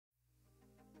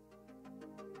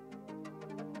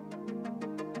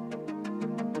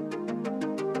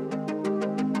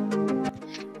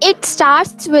It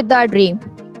starts with a dream.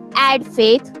 Add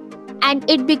faith, and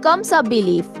it becomes a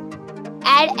belief.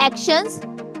 Add actions,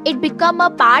 it becomes a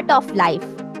part of life.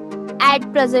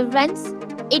 Add perseverance,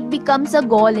 it becomes a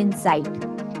goal in sight.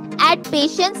 Add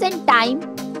patience and time,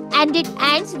 and it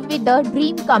ends with a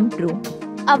dream come true.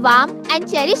 A warm and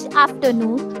cherished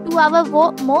afternoon to our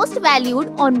most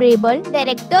valued Honorable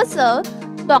Director Sir,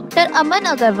 Dr. Aman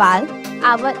Agarwal,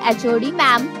 our HOD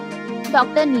Ma'am,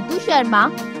 Dr. Neetu Sharma,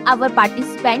 our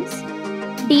participants,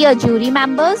 dear jury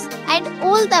members, and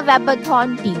all the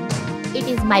Web-A-Thon team. It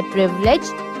is my privilege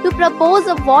to propose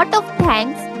a vote of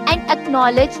thanks and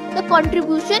acknowledge the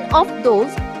contribution of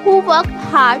those who worked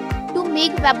hard to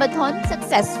make Web-A-Thon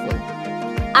successful.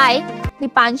 I,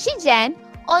 Dipanshi Jain,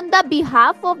 on the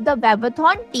behalf of the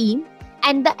Web-A-Thon team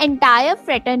and the entire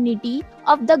fraternity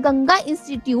of the Ganga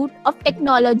Institute of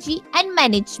Technology and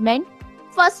Management,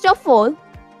 first of all,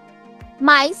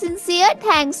 my sincere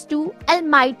thanks to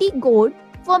Almighty God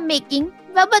for making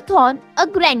Web-A-Thon a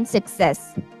grand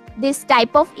success. This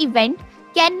type of event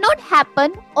cannot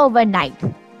happen overnight.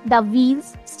 The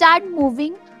wheels start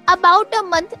moving about a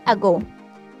month ago.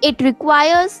 It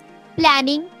requires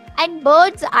planning and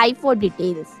bird's eye for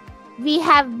details. We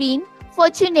have been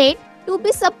fortunate to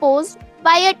be supported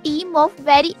by a team of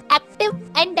very active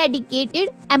and dedicated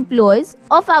employees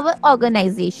of our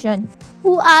organization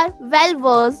who are well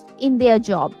versed in their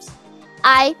jobs.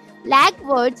 I lack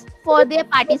words for their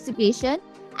participation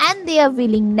and their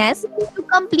willingness to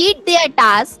complete their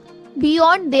tasks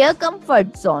beyond their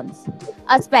comfort zones.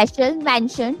 A special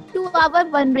mention to our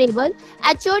vulnerable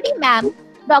HOD Ma'am,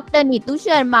 Dr. Neetu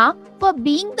Sharma, for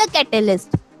being the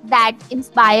catalyst that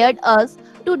inspired us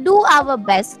to do our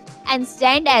best and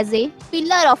stand as a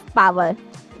pillar of power.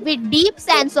 With deep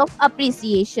sense of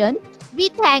appreciation, we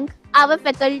thank our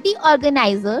faculty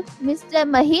organizer, Mr.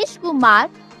 Mahesh Kumar,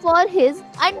 for his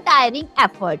untiring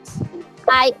efforts.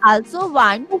 I also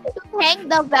want to thank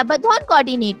the Web-A-Thon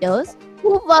coordinators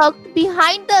who worked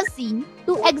behind the scene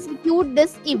to execute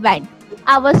this event.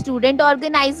 Our student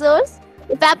organizers,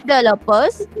 web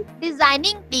developers,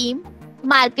 designing team,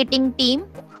 marketing team.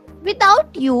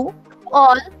 Without you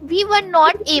all, we were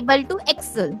not able to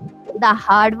excel. The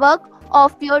hard work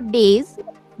of your days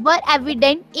were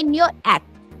evident in your act.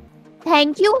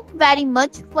 Thank you very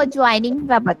much for joining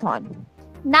Web-A-Thon.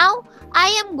 Now, I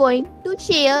am going to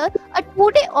share a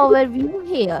 2-day overview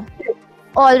here.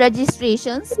 All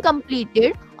registrations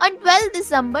completed on 12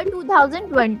 December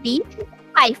 2020,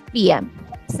 5 p.m.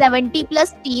 70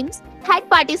 plus teams had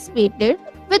participated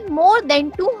with more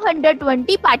than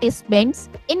 220 participants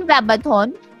in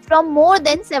Web-A-Thon from more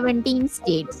than 17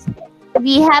 states.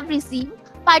 We have received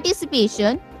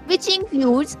participation which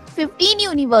includes 15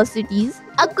 universities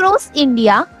across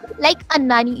India like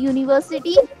Anna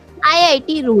University,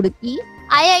 IIT Roorkee,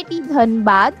 IIT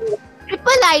Dhanbad,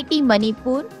 IIT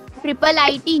Manipur,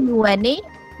 IIT UNA,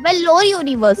 Vellore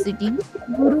University,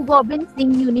 Guru Gobind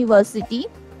Singh University,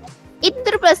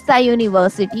 Indraprastha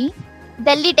University,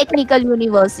 Delhi Technical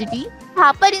University,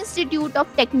 Thapar Institute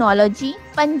of Technology,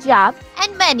 Punjab,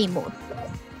 and many more.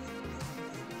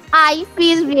 I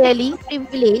feel really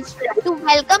privileged to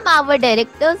welcome our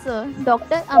director, Sir,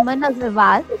 Dr. Aman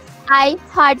Agarwal. I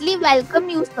heartily welcome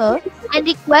you, sir, and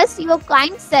request your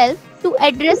kind self to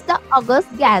address the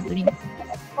August gathering.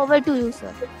 Over to you,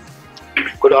 sir.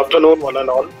 Good afternoon, one and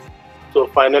all. So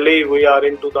finally, we are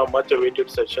into the much-awaited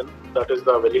session, that is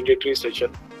the valedictory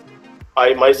session.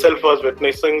 I myself was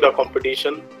witnessing the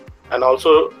competition, and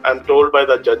also am told by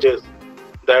the judges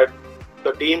that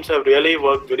the teams have really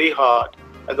worked very hard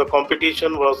and the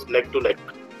competition was neck to neck.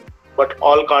 But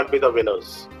all can't be the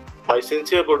winners. My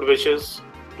sincere good wishes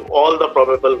to all the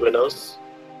probable winners.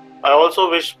 I also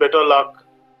wish better luck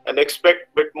and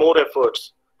expect bit more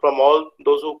efforts from all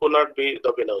those who could not be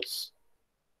the winners.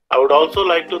 I would also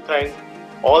like to thank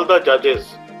all the judges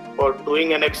for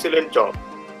doing an excellent job.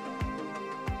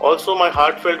 Also, my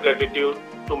heartfelt gratitude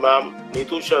to Ma'am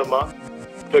Neetu Sharma,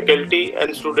 faculty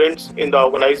and students in the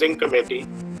organizing committee,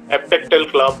 Aptectel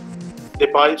Club,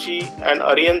 Dipanshi and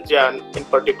Aryan Jain in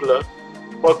particular,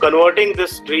 for converting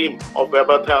this dream of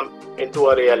Web-A-Thon into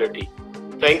a reality.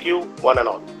 Thank you, one and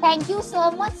all. Thank you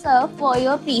so much, sir, for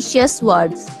your precious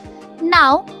words.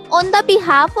 Now, on the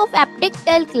behalf of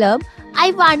Aptectel Club,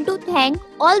 I want to thank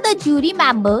all the jury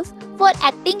members for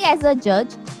acting as a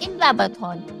judge in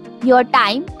Web-A-Thon. Your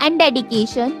time and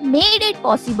dedication made it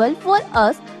possible for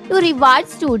us to reward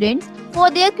students for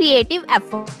their creative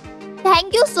effort.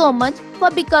 Thank you so much for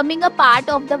becoming a part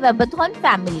of the Web-A-Thon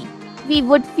family. We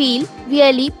would feel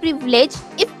really privileged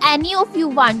if any of you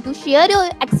want to share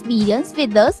your experience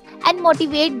with us and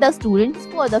motivate the students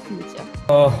for the future.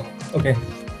 Okay.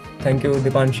 Thank you,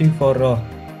 Dipanshi, for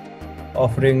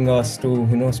offering us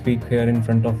to speak here in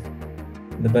front of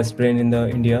the best brain in the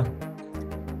India.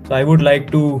 So I would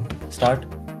like to start.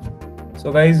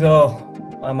 So guys,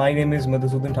 my name is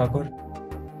Madhusudan Thakur,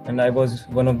 and I was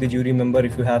one of the jury member.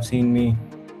 If you have seen me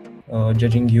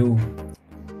judging you,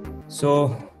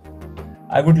 so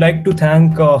I would like to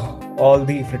thank all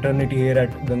the fraternity here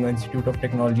at Ganga Institute of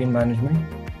Technology and Management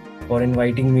for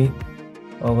inviting me.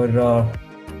 Our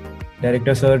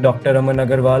director sir, Dr. Aman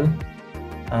Agarwal,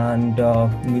 and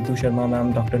Neetu Sharma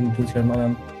ma'am, Dr. Neetu Sharma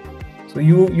ma'am. So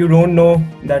you don't know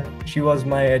that she was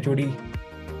my HOD,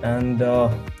 and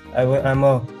I'm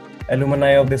a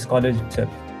alumni of this college itself.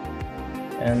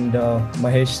 And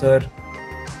Mahesh sir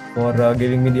for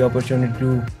giving me the opportunity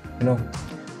to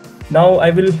Now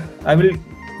I will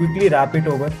quickly wrap it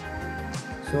over.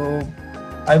 So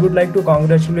I would like to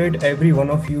congratulate every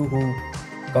one of you who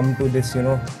come to this,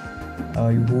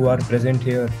 who are present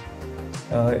here.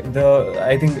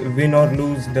 I think win or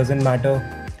lose doesn't matter.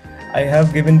 I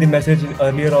have given the message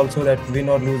earlier also that win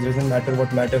or lose doesn't matter.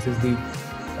 What matters is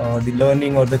the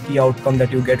learning or the key outcome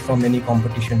that you get from any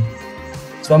competition.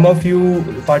 Some of you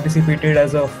participated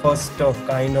as a first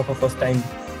time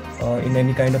in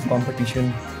any kind of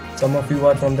competition. Some of you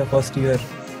are from the first year.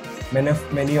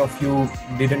 Many of you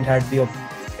didn't had the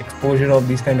exposure of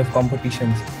these kind of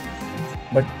competitions,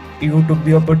 but you took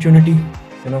the opportunity.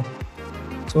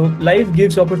 So life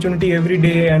gives opportunity every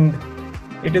day, and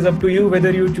it is up to you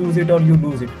whether you choose it or you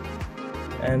lose it.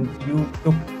 And you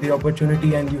took the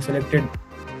opportunity and you selected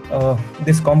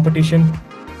this competition.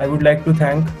 I would like to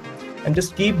thank, and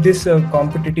just keep this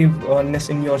competitiveness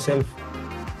in yourself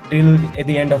till at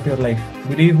the end of your life.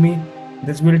 Believe me,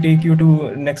 this will take you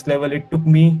to next level. It took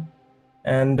me.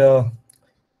 And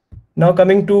now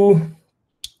coming to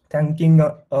thanking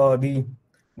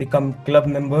the club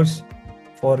members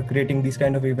for creating these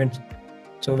kind of events.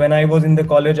 So when I was in the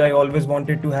college, I always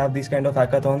wanted to have these kind of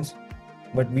hackathons,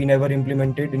 but we never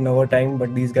implemented in our time.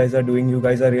 But these guys are doing. You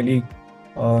guys are really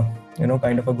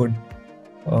kind of a good,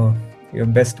 you're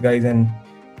best guys, and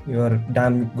you are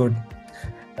damn good.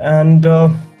 And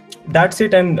that's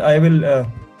it, and I will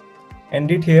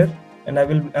end it here. And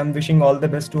I'm wishing all the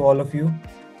best to all of you.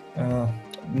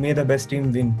 May the best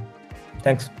team win.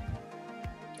 Thanks.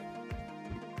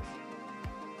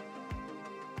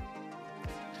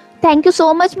 Thank you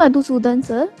so much, Madhusudan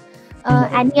sir.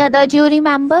 Any other jury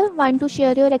member want to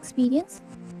share your experience?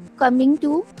 Coming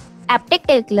to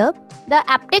Aptectel Club. The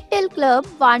Aptectel Club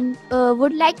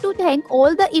would like to thank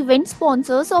all the event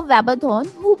sponsors of Web-A-Thon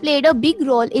who played a big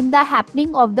role in the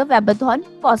happening of the Web-A-Thon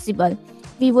possible.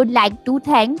 We would like to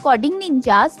thank Coding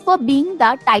Ninjas for being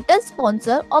the title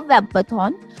sponsor of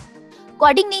Web-A-Thon.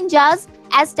 Coding Ninjas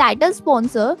as title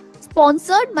sponsor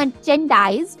sponsored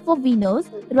merchandise for winners,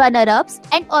 runner-ups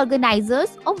and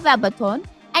organizers of Web-A-Thon,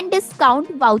 and discount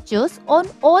vouchers on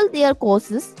all their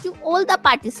courses to all the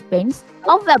participants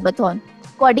of Web-A-Thon.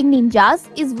 Coding Ninjas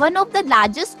is one of the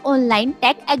largest online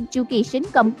tech education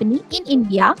company in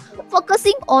India,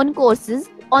 focusing on courses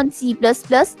on C++,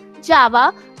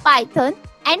 Java, Python,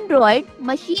 Android,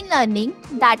 machine learning,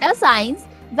 data science,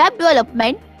 web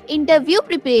development, interview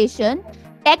preparation,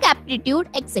 tech aptitude,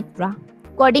 etc.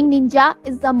 Coding Ninja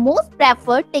is the most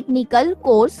preferred technical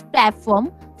course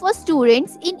platform for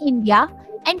students in India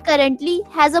and currently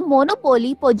has a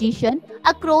monopoly position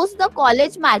across the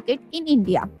college market in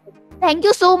India. Thank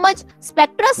you so much,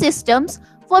 Spectra Systems,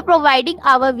 for providing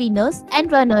our winners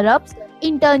and runner-ups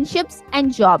internships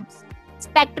and jobs.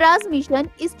 Spectra's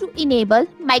mission is to enable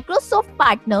Microsoft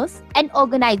partners and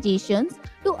organizations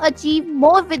to achieve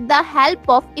more with the help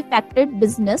of effective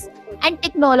business and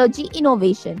technology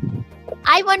innovation.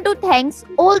 I want to thank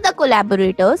all the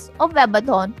collaborators of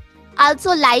Web-A-Thon,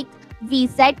 also like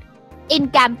VSET, In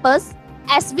Campus,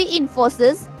 SV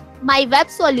Infosys, My Web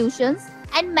Solutions,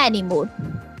 and many more.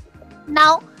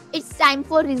 Now it's time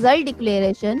for result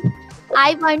declaration.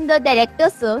 I want the director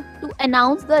sir to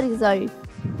announce the result.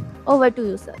 Over to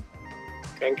you, sir.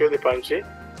 Thank you, Dipanshi.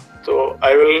 So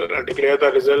I will declare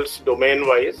the results domain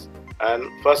wise, and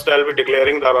first I'll be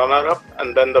declaring the runner-up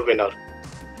and then the winner.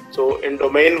 So in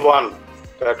domain 1,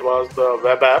 that was the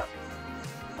web app,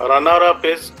 runner-up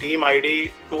is team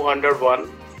ID 201,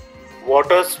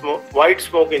 White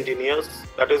Smoke Engineers,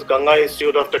 that is Ganga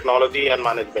Institute of Technology and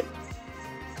Management.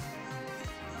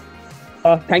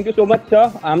 Thank you so much,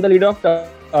 sir. I'm the leader of the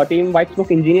team White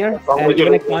Smoke Engineer, and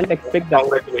even I can't expect that.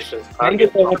 Congratulations. Thank you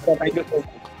so much, sir. Thank you so much.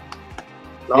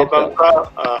 Now Yes, comes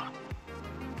the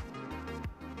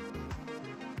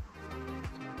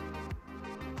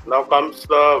now comes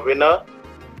the winner.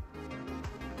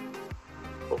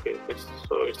 Okay,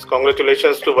 It's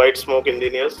congratulations to White Smoke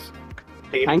Engineers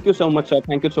team. Thank you so much, sir.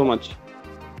 Thank you so much.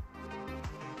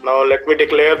 Now let me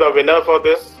declare the winner for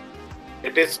this.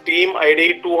 It is team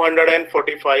ID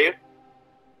 245.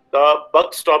 The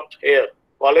buck stopped here.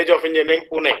 College of Engineering,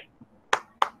 Pune.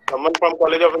 Someone from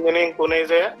College of Engineering, Pune is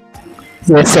here?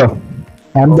 Yes, sir.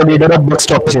 I am the leader of bus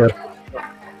stop here.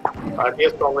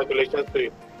 Heartiest congratulations to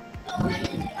you.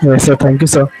 Yes, sir. Thank you,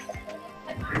 sir.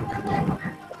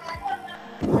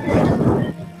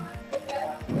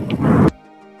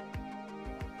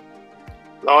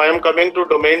 Now I am coming to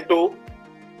domain 2.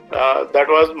 That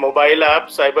was mobile app,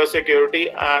 cyber security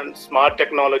and smart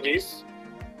technologies.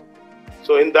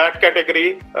 So in that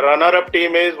category, runner-up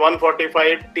team is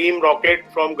 145 Team Rocket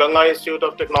from Ganga Institute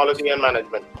of Technology and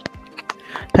Management.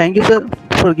 Thank you, sir,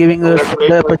 for giving us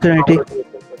the opportunity.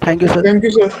 Thank you, sir. Thank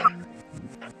you, sir.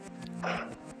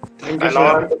 Thank you, And now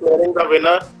I am declaring the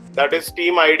winner. That is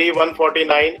team ID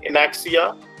 149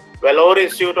 Inaxia, Vellore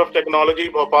Institute of Technology,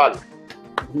 Bhopal.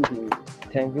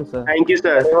 Thank you, sir. Thank you,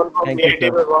 sir. Anyone from Thank you,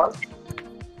 creative sir. as well?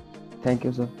 Thank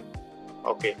you, sir.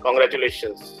 Okay,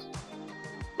 congratulations.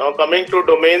 Now coming to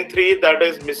domain 3, that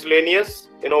is miscellaneous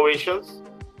innovations.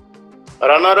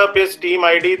 Runner-up is team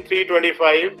ID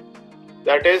 325.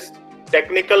 That is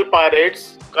Technical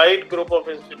Pirates, Kite Group of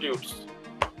Institutes,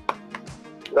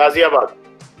 Ghaziabad.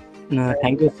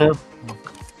 Thank you, sir.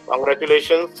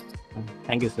 Congratulations.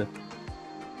 Thank you, sir.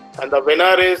 And the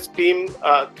winner is team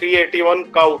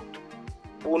 381 Kaut,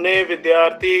 Pune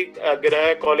Vidyarthi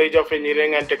Grah College of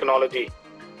Engineering and Technology.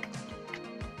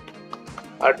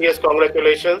 Heartiest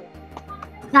congratulations.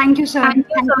 Thank you, sir. Thank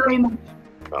you very much.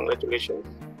 Congratulations.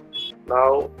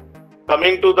 Now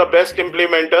coming to the best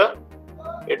implementer,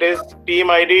 it is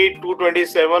team ID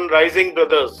 227 Rising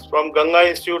Brothers from Ganga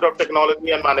Institute of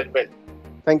Technology and Management.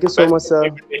 Thank you so much, sir.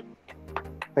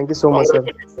 Thank you so much, sir.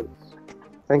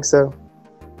 Thanks, sir.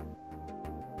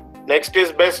 Next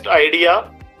is best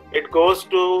idea. It goes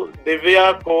to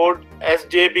Divya Code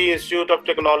SJB Institute of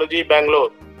Technology,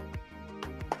 Bangalore.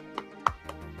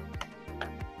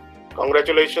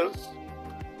 Congratulations.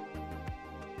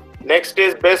 Next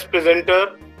is best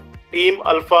presenter, Team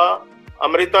Alpha,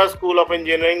 Amrita School of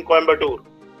Engineering, Coimbatore.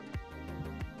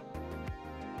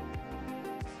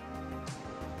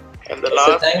 And the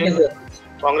last is,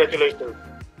 congratulations.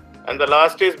 And the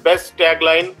last is best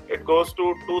tagline. It goes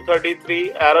to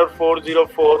 233 Error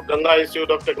 404 Ganga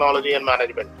Institute of Technology and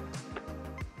Management.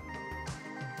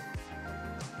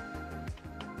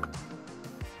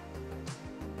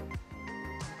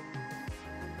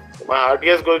 My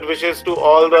heartiest good wishes to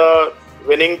all the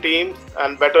winning teams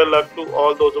and better luck to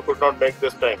all those who could not make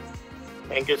this time.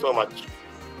 Thank you so much.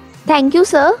 Thank you,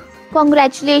 sir.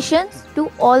 Congratulations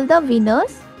to all the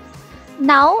winners.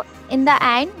 Now, in the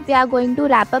end, we are going to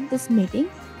wrap up this meeting.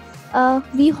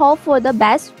 We hope for the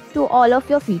best to all of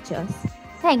your futures.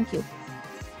 Thank you.